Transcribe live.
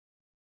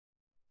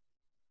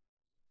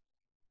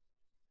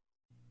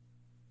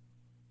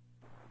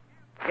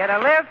Get a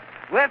lift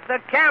with the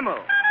Camel.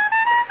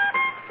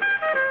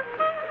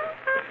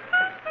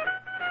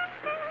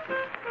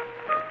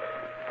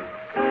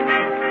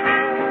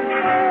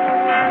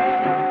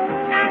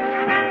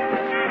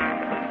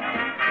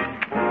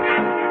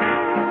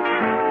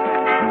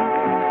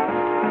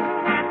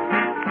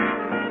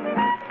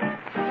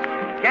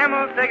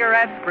 Camel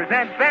Cigarettes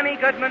present Benny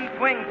Goodman's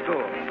Swing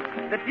School,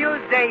 the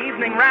Tuesday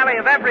evening rally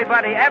of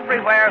everybody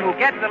everywhere who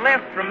gets a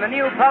lift from the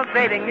new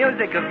pulsating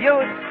music of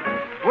youth,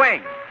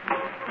 swing.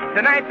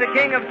 Tonight, the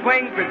King of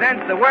Swing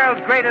presents the world's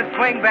greatest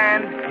swing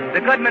band,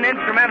 the Goodman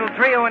Instrumental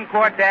Trio and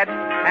Quartet,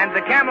 and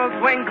the Camel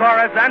Swing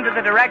Chorus under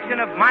the direction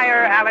of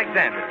Meyer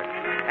Alexander.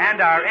 And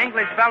our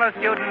English fellow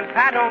student,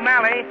 Pat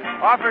O'Malley,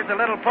 offers a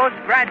little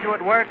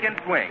postgraduate work in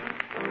swing.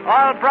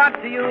 All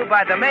brought to you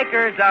by the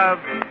makers of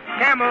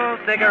Camel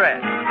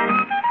Cigarettes.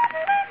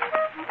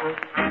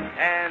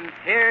 And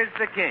here's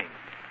the King.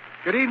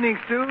 Good evening,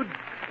 Stu.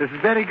 This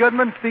is Benny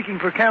Goodman speaking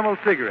for Camel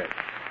Cigarettes.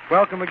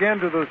 Welcome again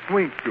to the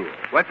Swing School.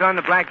 What's on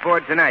the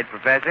blackboard tonight,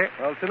 Professor?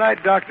 Well,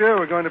 tonight, Doctor,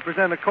 we're going to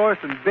present a course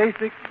in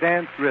basic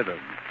dance rhythm.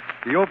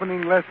 The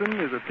opening lesson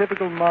is a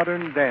typical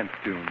modern dance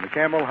tune, the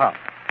Camel Hop.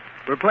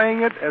 We're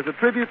playing it as a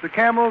tribute to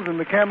camels and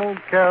the Camel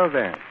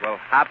Caravan. Well,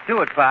 hop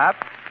to it, Pop.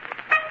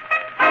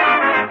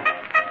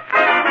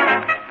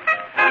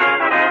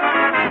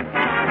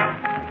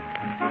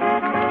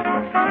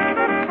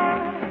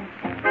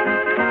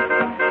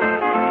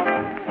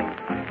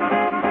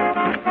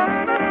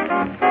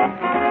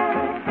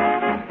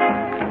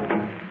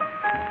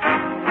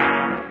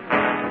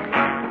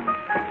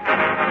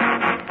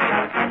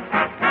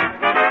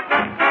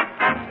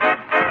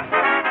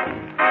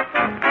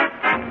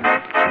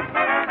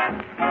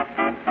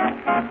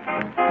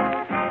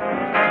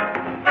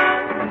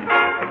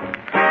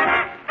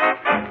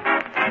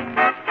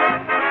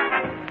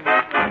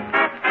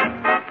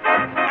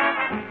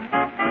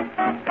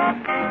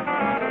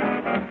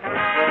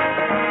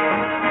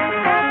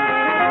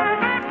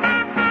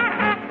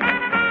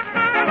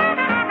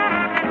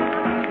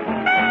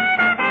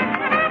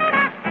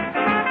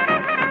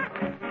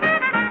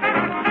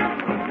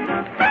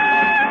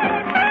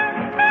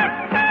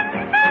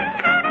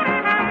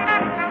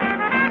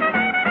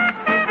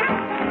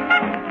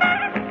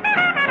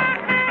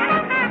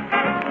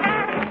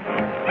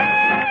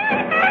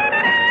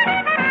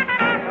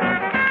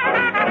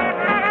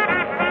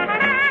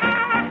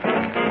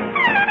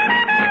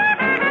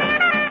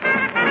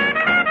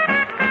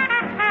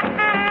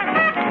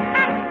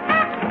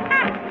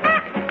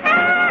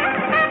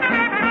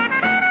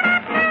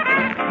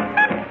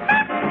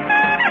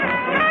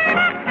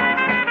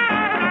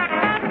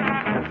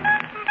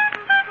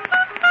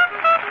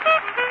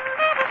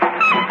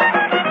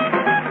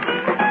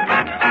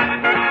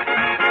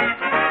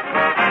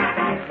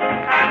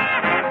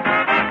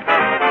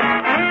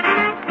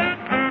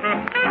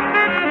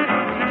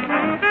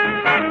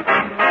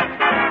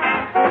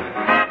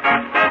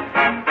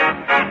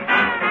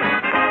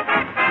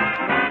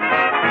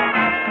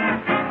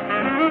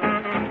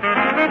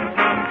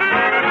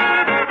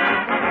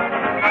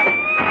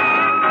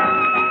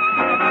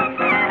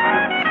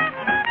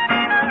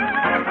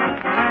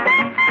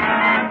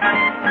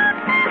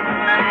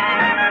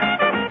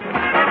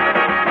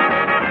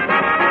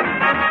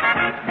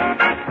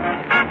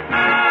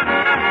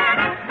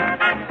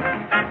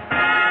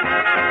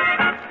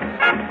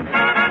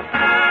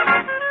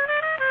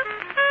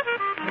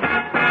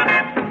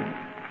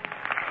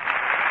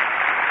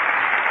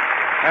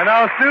 And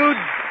now, Stu,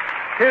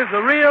 here's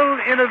the real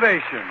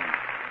innovation.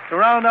 To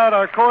round out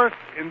our course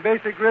in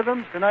basic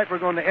rhythms, tonight we're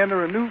going to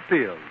enter a new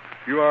field.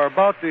 You are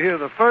about to hear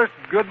the first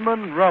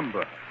Goodman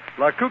rumba.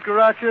 La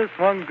Cucaracha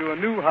swung to a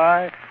new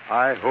high,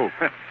 I hope.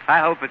 I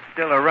hope it's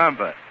still a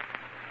rumba.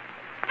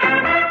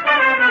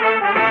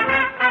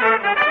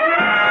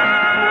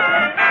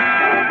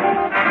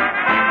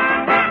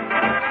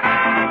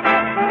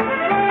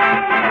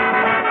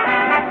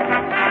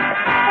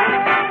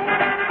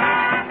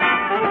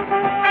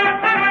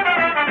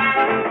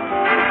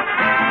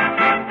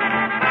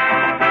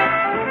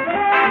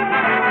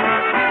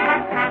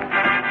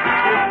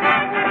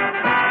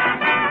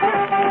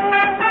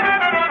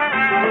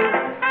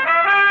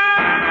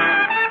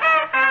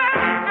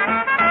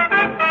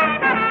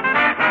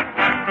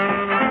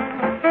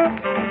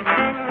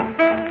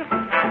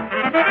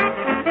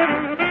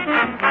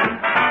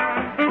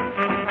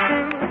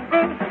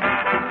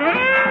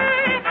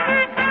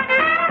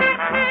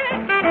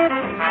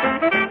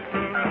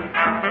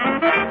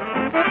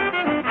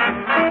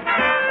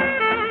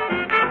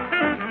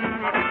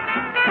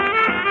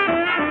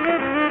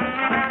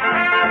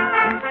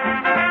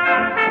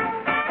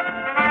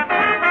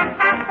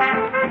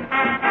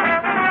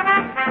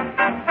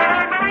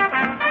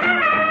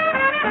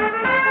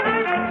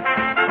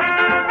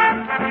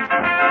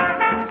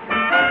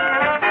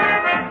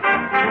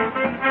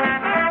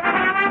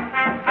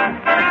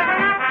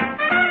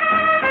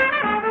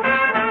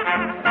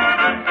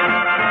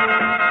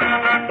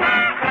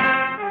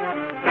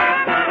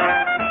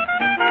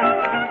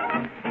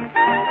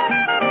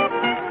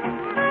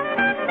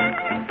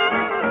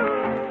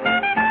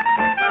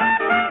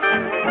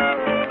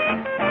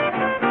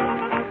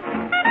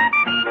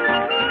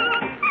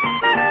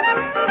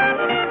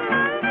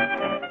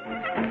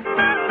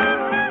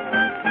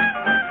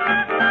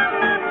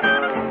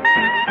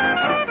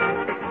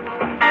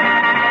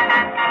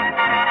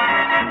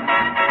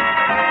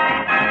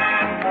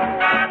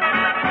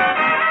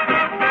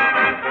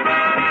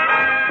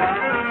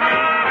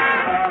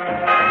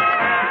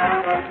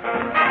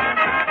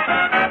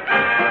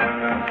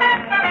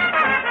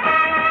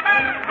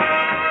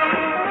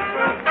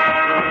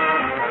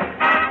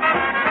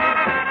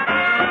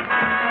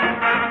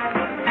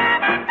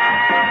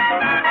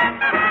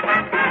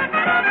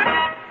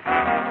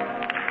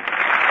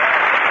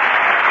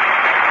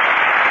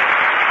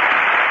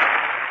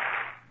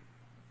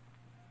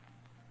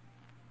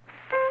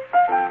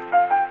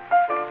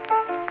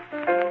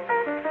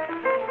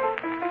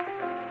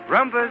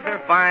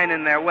 fine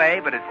in their way,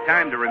 but it's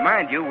time to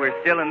remind you we're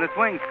still in the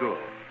swing school.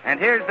 And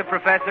here's the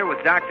professor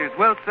with Doctors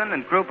Wilson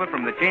and Krupa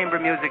from the Chamber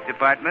Music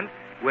Department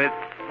with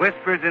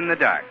Whispers in the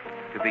Dark,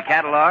 to be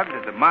cataloged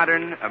as a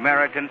modern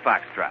American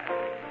foxtrot.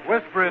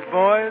 Whisper it,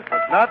 boys,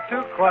 but not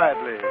too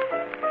quietly.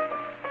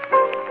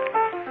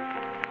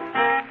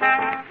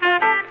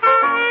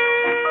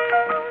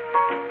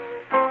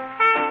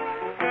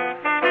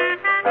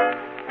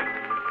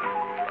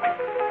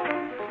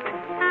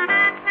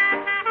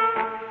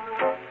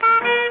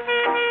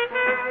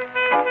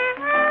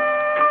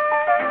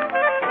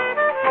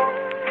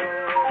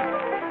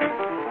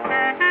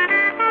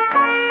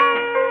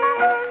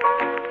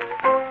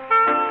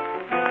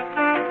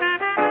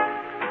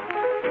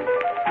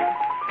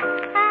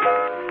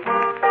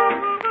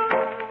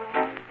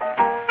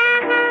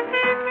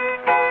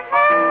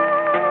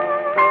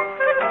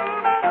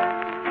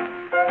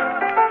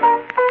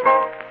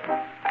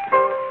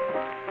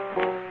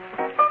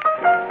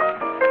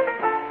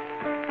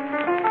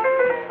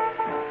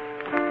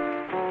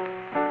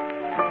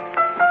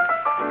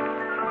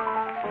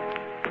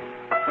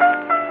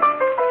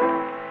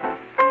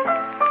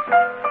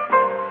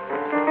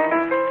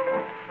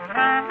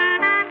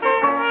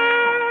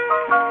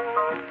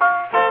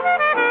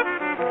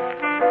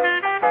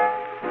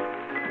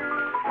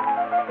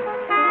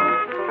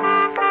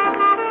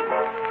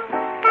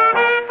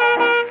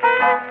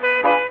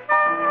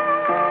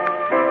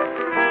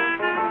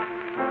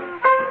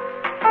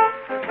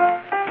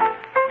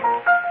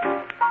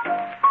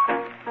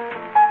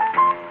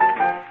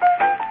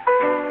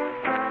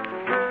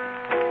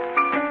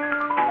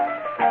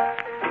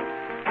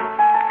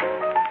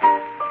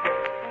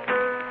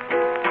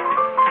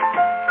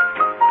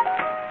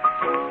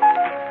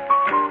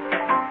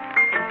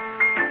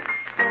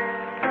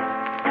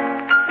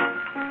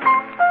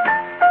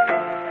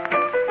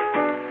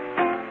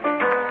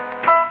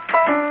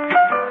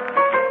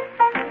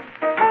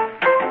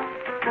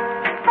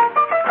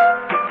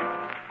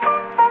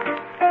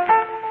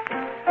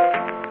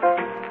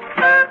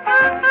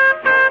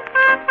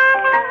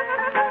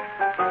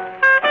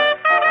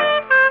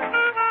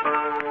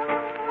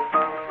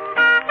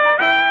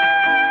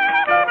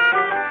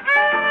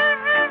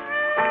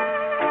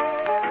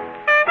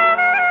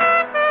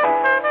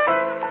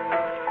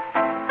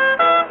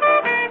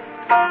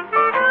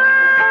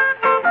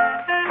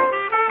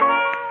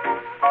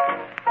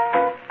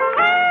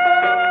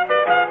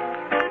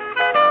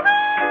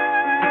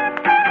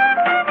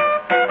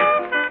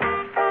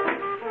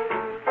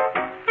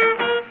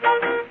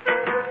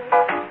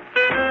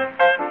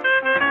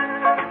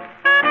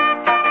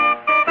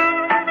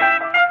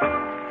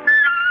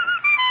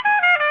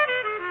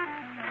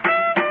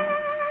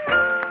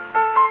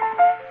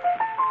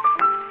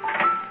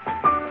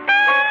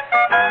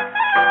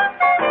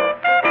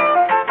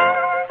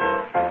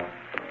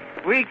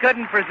 We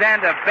couldn't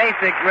present a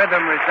basic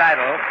rhythm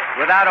recital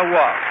without a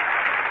waltz.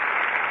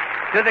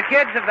 To the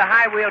kids of the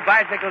high-wheel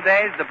bicycle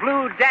days, the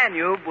Blue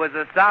Danube was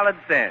a solid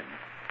sin.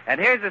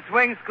 And here's a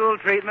swing school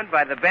treatment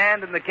by the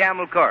band and the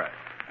Camel chorus.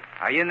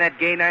 Are you in that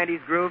gay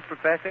 90s groove,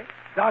 Professor?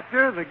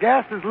 Doctor, the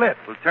gas is lit.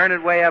 We'll turn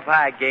it way up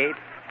high, Gate.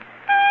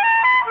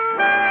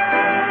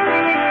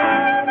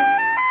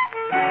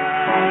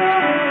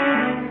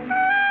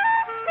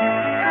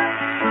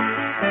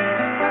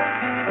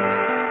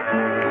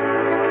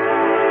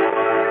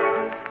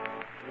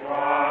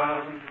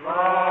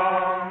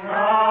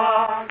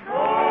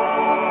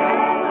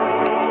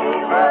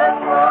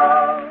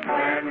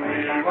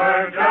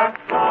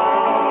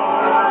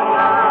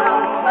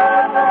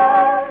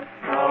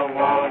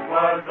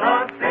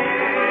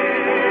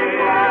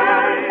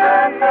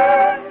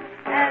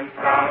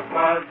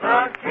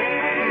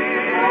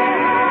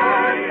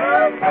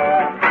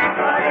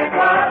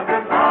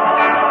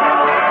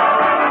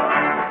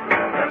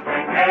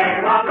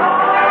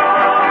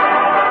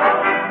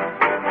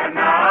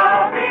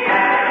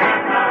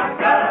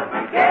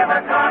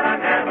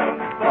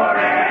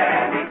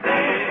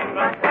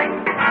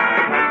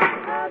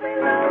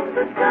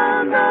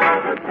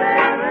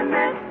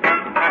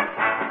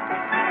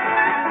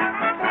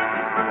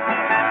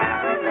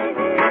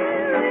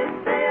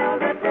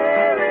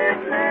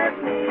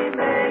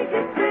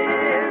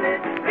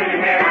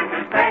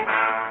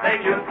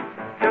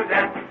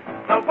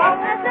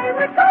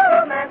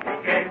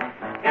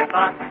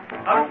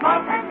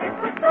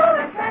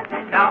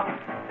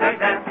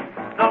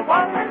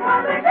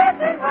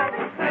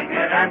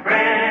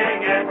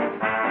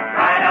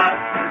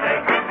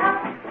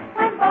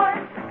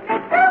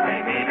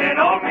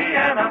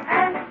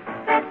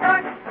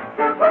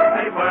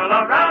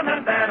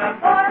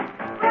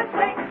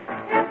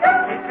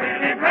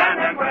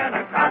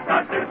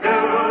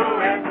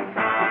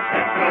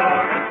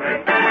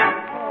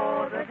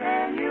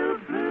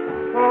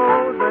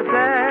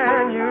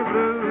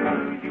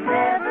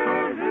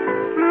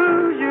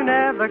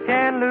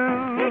 Can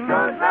lose. It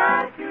goes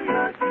right to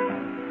your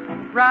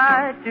shoes.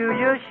 Right to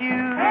your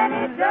shoes. And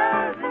it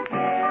doesn't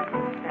care.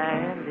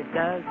 And it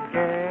doesn't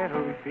care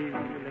who's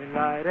feeling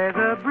light as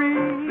a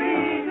breeze.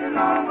 Breeze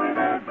along with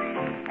a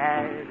breeze.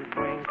 as it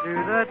swings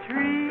through the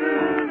trees.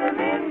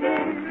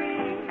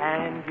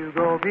 And you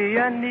go be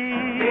a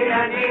knee in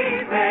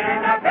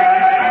a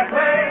big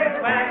way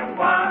when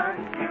once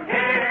you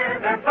hear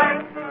them play.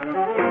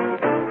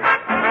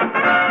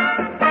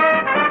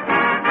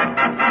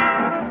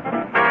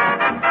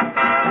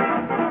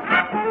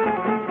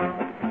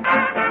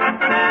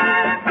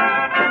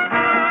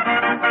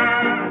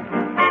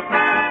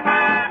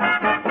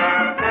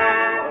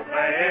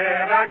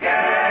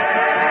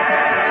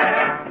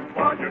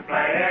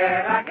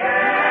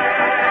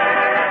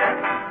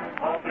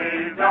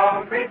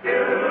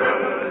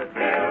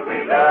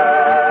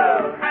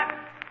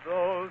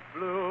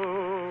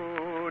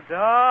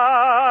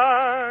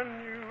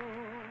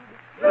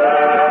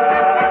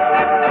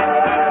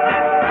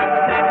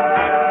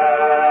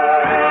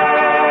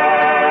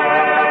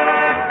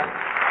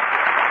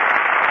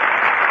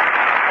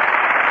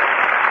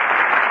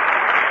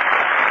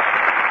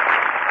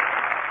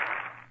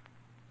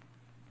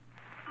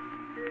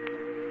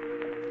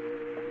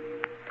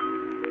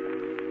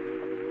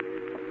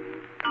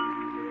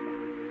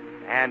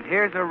 And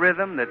here's a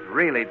rhythm that's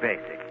really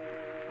basic.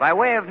 By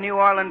way of New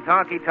Orleans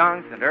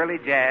honky-tonks and early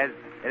jazz,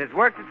 it has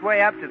worked its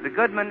way up to the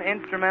Goodman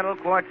Instrumental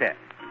Quartet.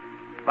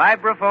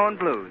 Vibraphone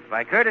Blues,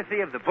 by courtesy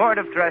of the Board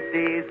of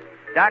Trustees,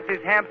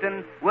 Drs.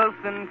 Hampton,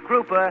 Wilson,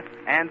 Krupa,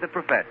 and the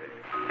Professor.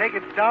 Take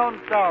it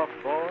down south,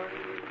 boys.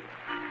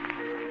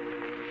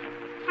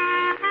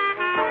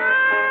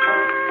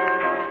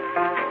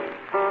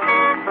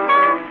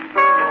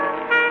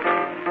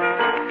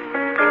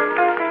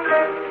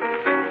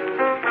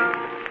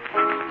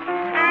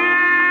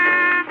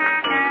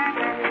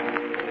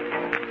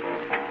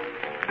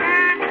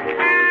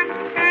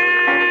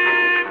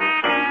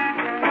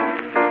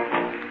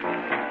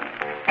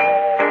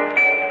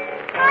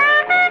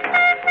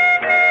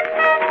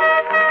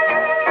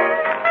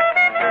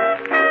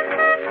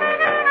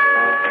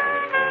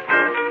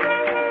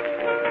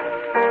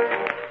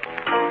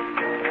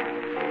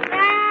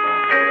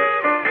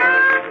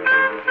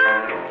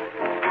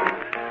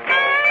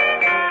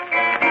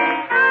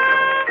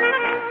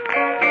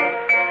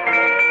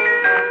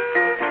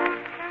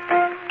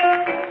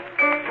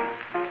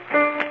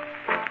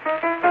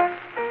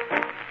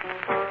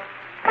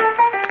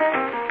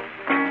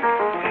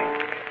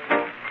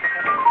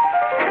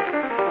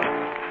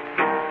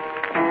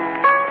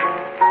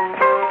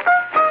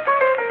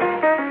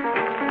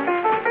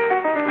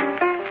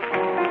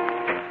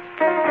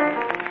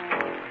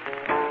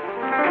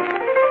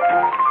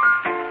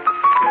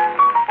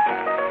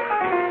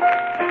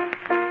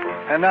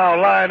 And now,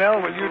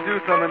 Lionel, will you do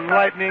some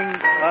enlightening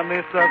on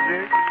this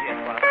subject? Yes,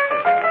 Father.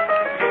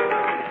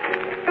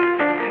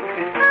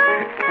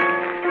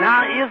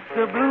 Now, if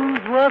the blues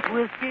was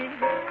whiskey,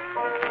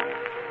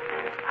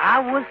 I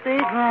would stay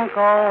drunk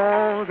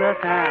all the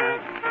time.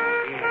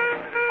 Yeah.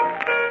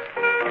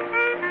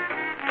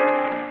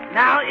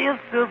 Now, if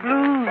the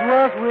blues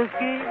was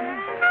whiskey,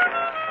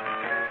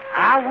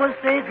 I would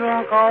stay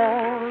drunk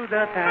all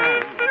the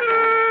time.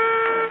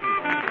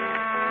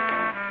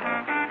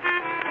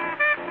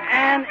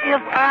 And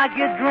if I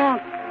get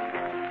drunk,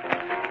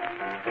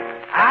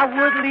 I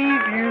would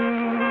leave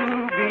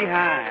you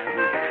behind.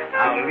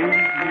 I'll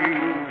leave you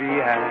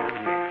behind.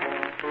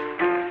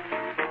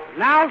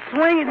 Now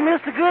swing it,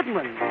 Mr.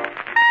 Goodman.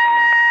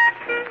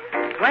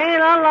 Swing it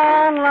a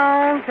long,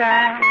 long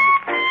time.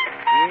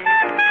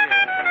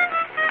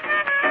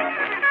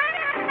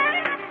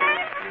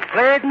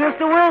 Play it,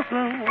 Mr.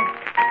 Wilson.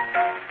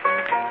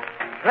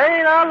 Play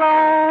it a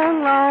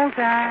long, long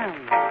time.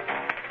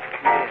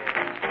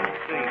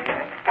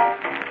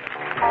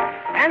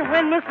 And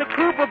when Mr.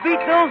 Cooper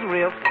beats those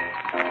riffs,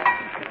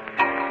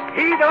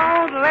 he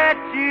don't let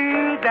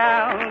you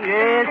down.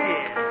 Yes,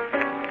 yes.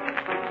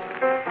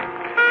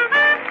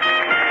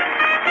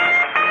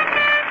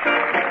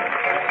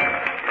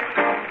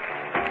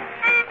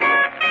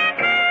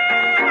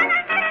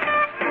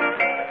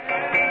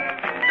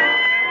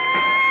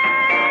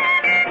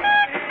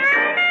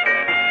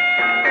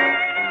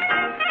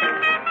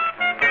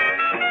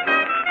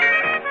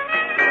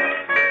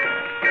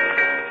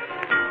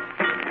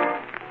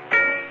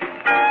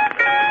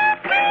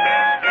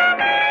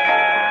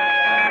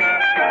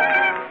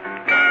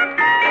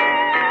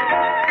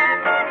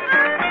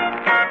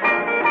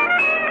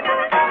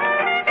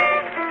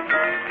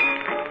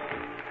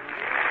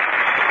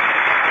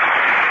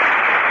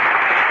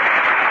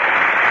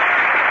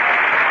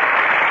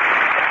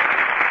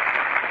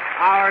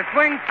 Our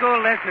swing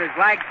school listeners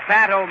like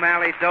Pat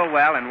O'Malley so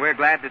well, and we're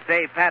glad to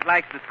say Pat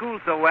likes the school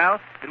so well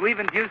that we've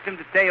induced him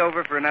to stay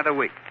over for another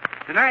week.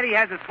 Tonight he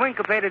has a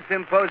swinkopated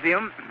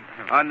symposium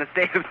on the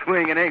state of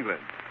swing in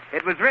England.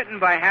 It was written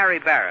by Harry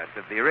Barrett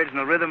of the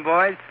original Rhythm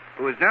Boys,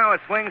 who is now a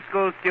swing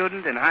school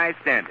student in high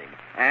standing,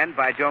 and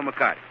by Joe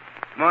McCarty.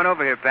 Come on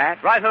over here,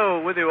 Pat.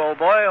 Right-ho with you, old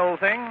boy, old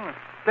thing.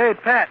 Say,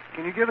 Pat,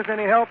 can you give us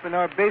any help in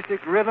our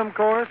basic rhythm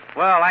course?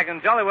 Well, I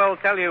can jolly well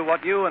tell you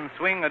what you and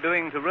swing are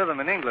doing to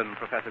rhythm in England,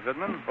 Professor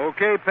Goodman.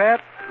 Okay,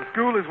 Pat. The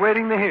school is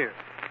waiting to hear.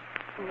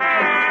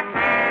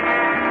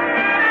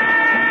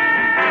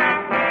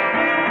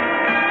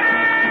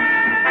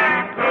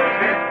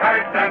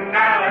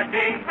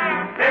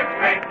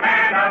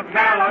 man of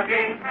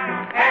melody.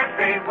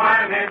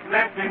 Everyone is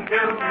listening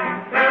to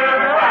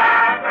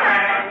our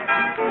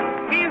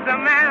friend. He's a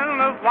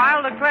man of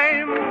wild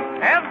acclaim.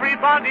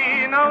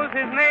 Everybody knows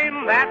his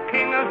name. That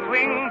king of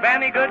swing,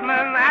 Benny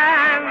Goodman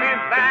and his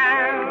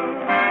band.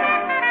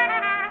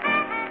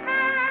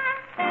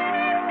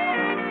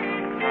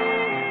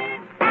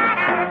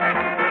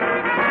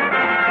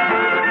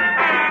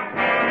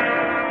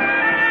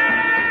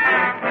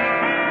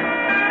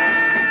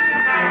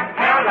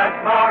 Tell us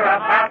more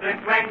about the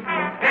swing.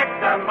 It's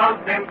the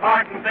most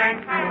important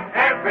thing.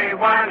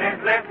 Everyone is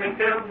listening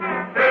to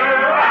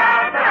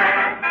our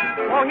friend.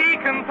 Oh, he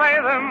can play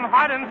them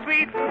hot and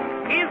sweet.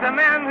 He's a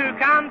man who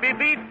can't be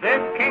beat.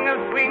 This king of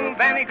swing,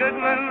 Benny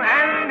Goodman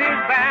and his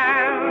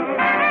band.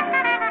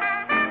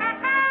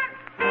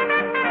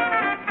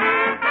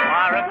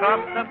 Far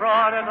across the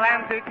broad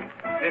Atlantic,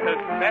 it has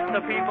set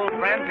the people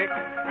frantic.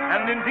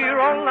 And in dear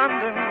old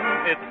London,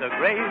 it's a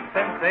great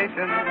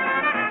sensation.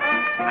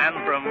 And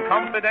from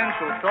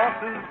confidential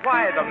sources,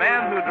 why, the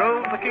man who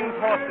drove the king's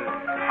horses,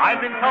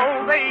 I've been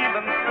told they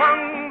even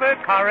swung the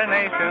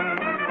coronation.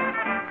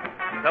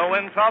 So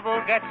when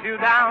trouble gets you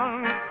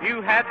down,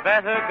 you had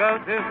better go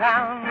to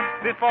town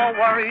before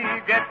worry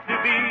gets to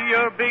be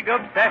your big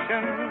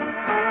obsession.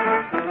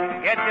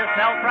 Get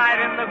yourself right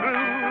in the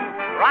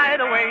groove, right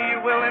away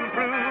you will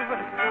improve.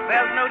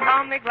 There's no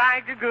tonic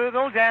like a good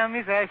old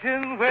jammy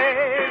session.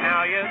 Way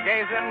now you're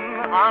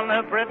gazing on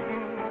a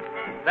Briton.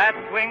 That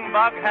swing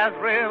bug has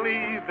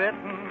really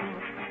bitten.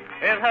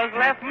 It has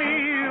left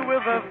me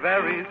with a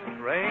very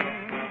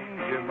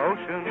strange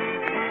emotion.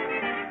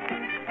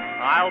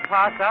 I'll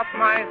pass up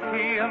my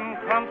tea and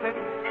crumpets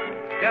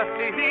just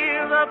to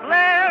hear the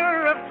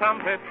blare of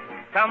trumpets,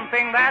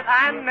 something that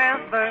I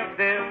never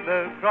did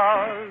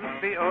across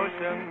the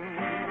ocean.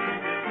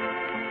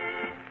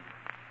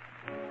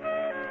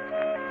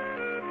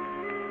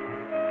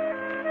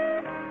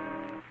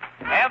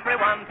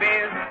 Everyone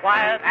is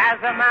quiet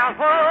as a mouse.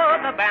 Oh,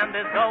 the band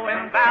is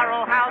going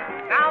barrel house.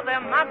 Now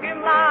they're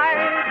mugging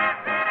light.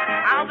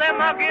 Now they're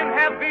mugging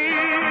heavy.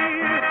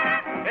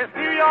 It's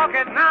New York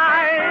at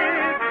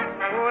night.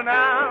 Oh,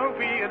 now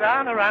we are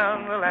down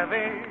around the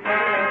levee.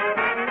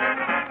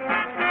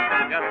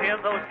 Just hear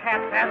those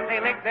cats as they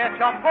lick their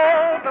chops.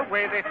 Oh, the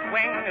way they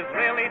swing is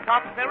really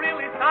tops. They're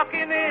really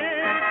stocking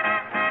it.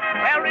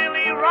 They're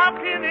really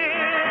rocking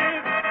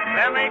it.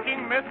 They're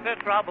making Mr.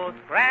 Trouble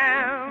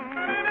scram.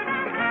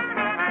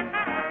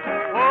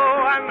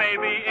 Oh, I may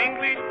be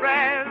English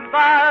bred,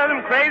 but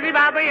I'm crazy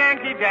about the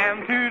Yankee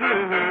Jam.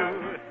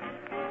 Toodaloo.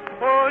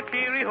 Oh,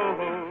 cheery ho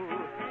ho.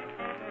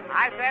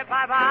 I said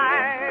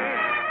bye-bye.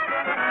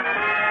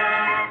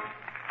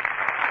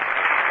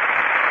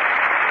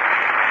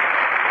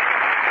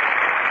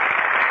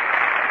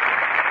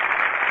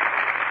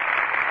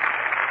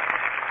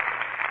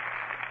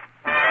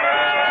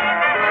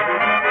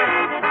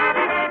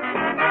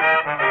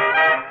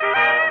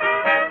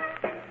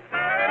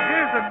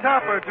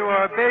 Topper to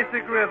our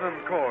basic rhythm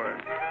chorus.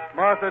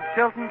 Martha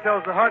Tilton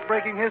tells the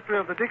heartbreaking history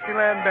of the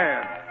Dixieland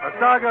Band, a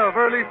saga of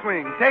early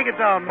swing. Take it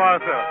down,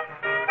 Martha.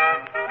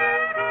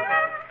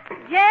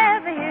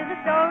 Yeah, but here's the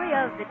story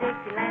of the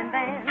Dixieland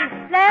Band.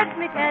 Let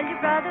me tell you,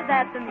 brother,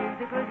 that the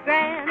music was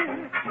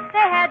grand.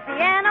 They had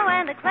piano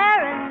and a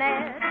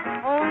clarinet.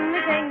 Only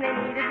thing they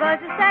needed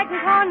was a second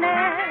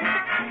cornet.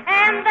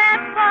 And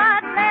that's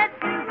what led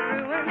to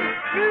the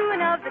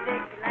ruin of the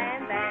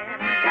Dixieland Band.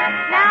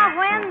 Now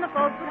when the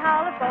folks would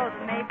holler for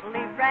the maple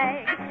leaf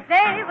rag,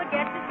 they would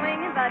get to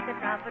swinging, but the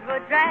trumpet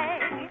would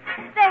drag.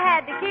 They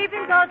had to keep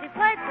him 'cause he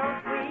played so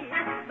sweet,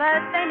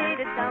 but they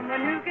needed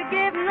someone who could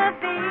give them the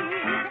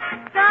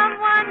beat.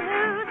 Someone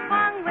who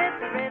swung with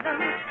the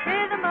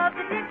rhythm of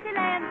the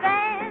Dixieland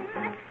Band.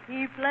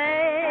 He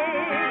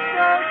played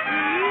so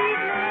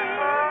sweetly.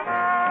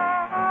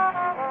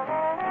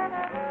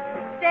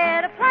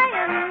 Instead of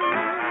playing,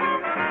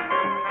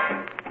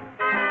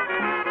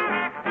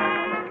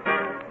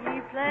 he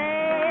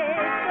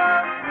played so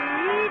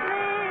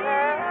sweetly.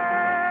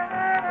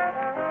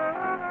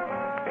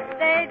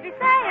 They'd be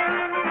saying,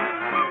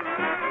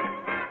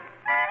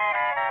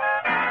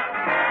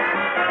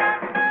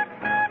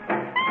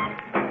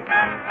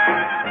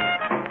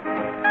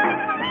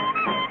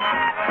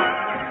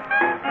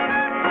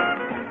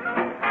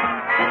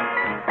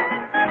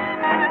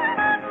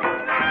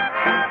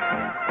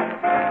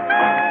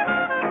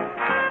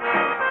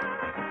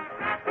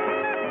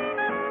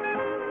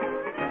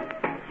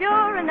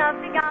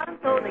 he got him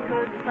so they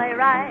couldn't play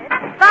right.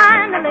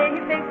 Finally, he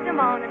fixed him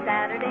on a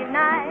Saturday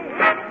night.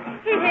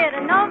 He hit a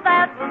note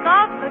that was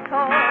off the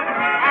chord.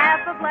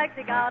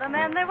 Apoplexy got him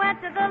and they went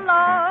to the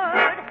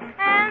Lord.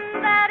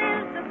 And that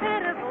is the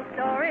pitiful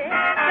story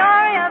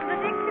of the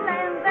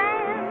Dixieland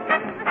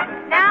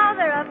Band. Now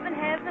they're up in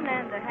heaven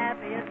and they're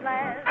happy at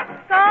last,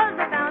 'cause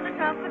they found a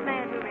trumpet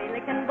man who really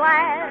can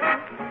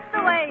blast.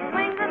 The way he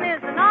swings them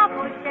is an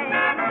awful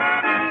shame.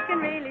 He can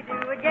really do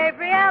it.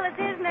 Gabriel is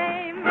his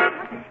name.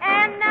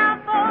 And now,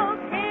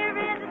 folks, here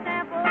is a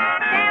sample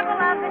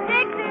of the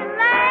Dixieland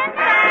Band.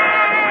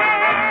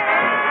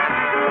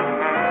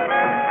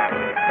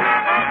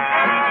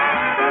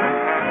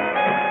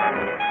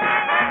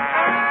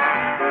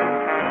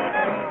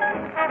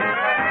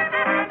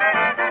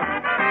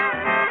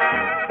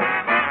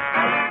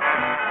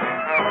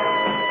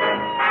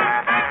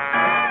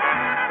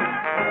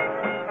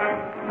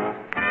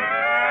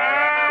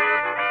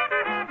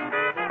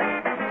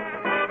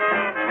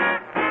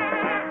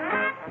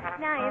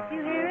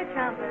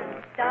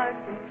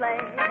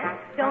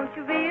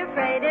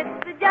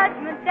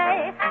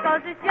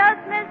 'cause it's just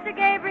Mr.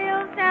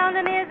 Gabriel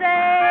sounding his A.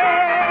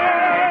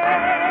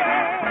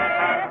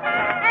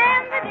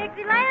 And the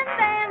Dixieland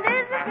band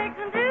is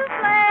a-fixin' to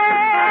play.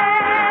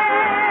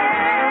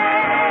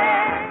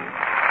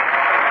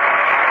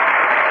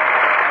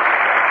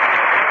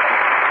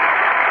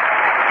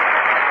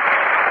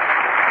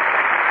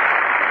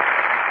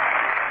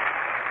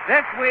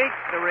 This week,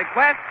 the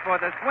request for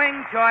the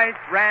swing choice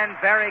ran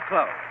very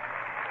close.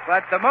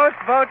 But the most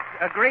votes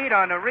agreed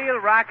on a real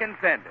rockin'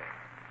 sender.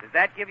 Does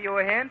that give you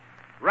a hint?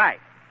 Right.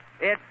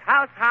 It's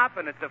House Hop,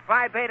 and it's a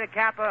Phi Beta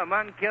Kappa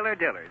among killer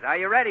dillers. Are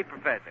you ready,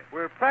 Professor?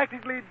 We're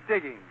practically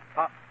digging.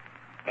 Pop.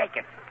 Take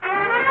it.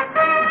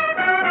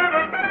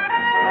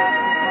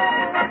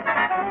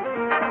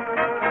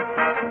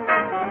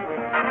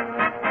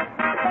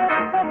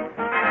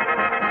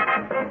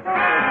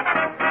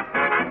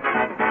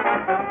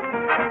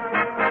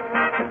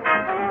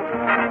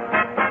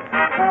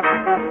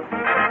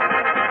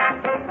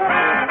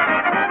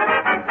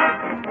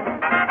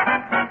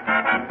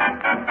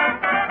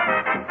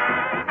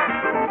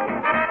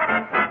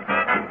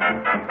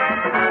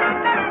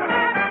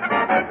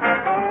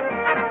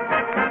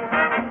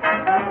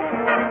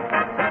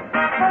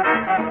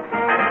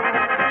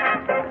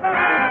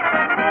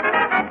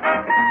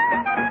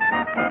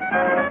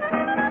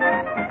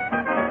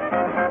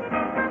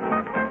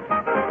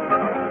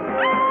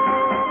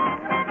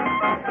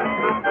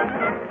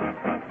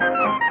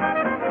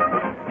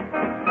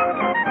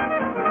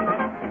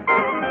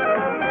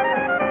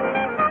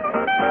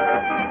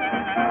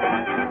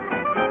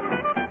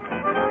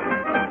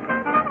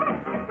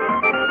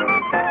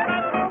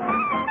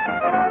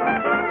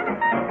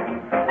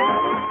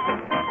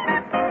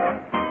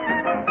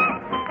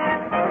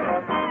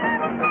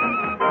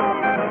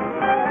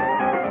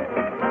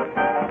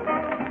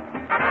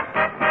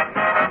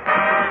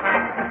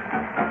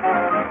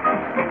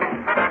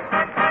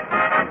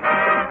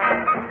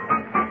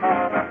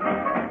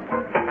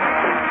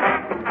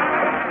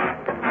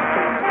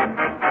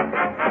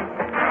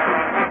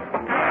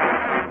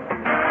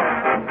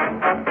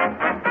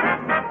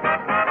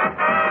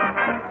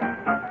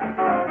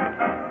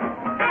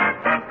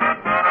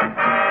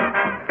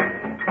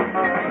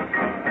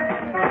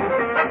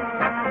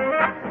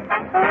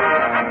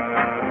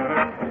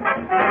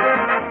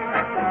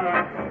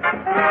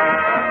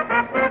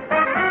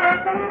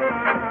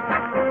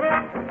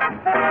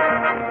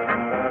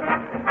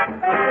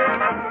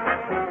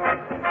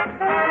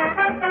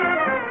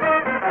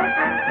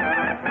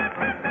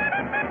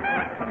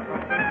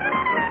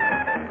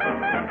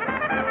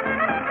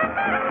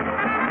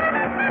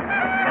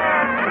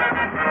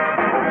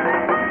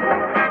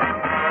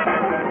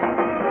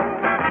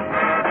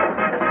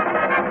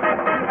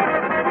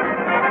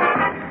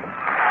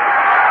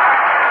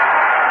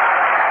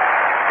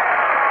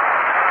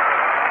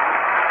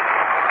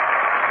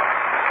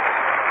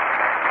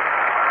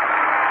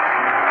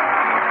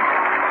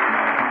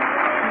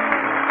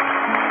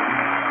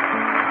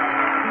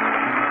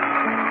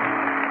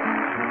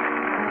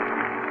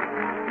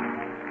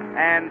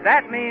 And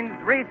that means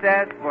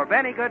recess for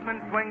Benny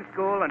Goodman Swing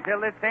School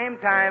until this same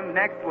time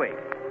next week.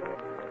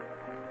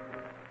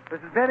 This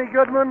is Benny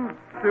Goodman,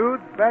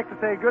 Suits, back to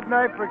say good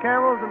night for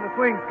Camels and the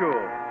Swing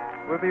School.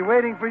 We'll be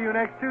waiting for you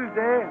next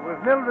Tuesday with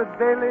Mildred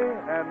Bailey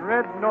and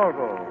Red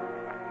Norval.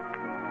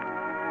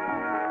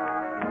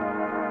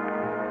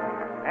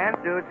 And,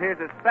 dudes, here's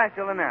a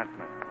special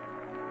announcement.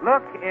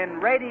 Look in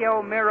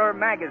Radio Mirror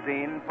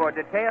magazine for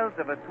details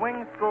of a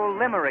swing school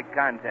limerick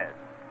contest.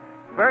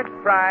 First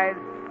prize,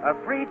 a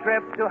free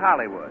trip to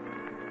Hollywood.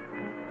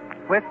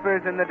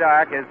 Whispers in the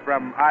Dark is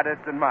from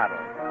Artists and Models.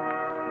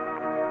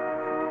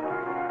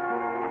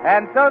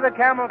 And so the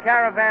Camel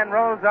Caravan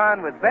rolls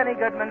on with Benny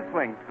Goodman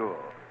Swing School.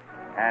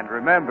 And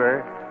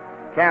remember,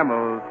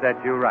 camels set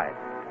you right.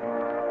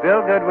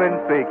 Bill Goodwin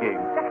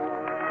speaking.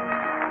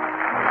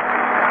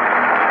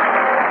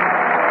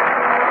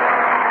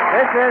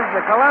 This is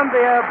the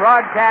Columbia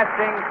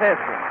Broadcasting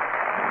System.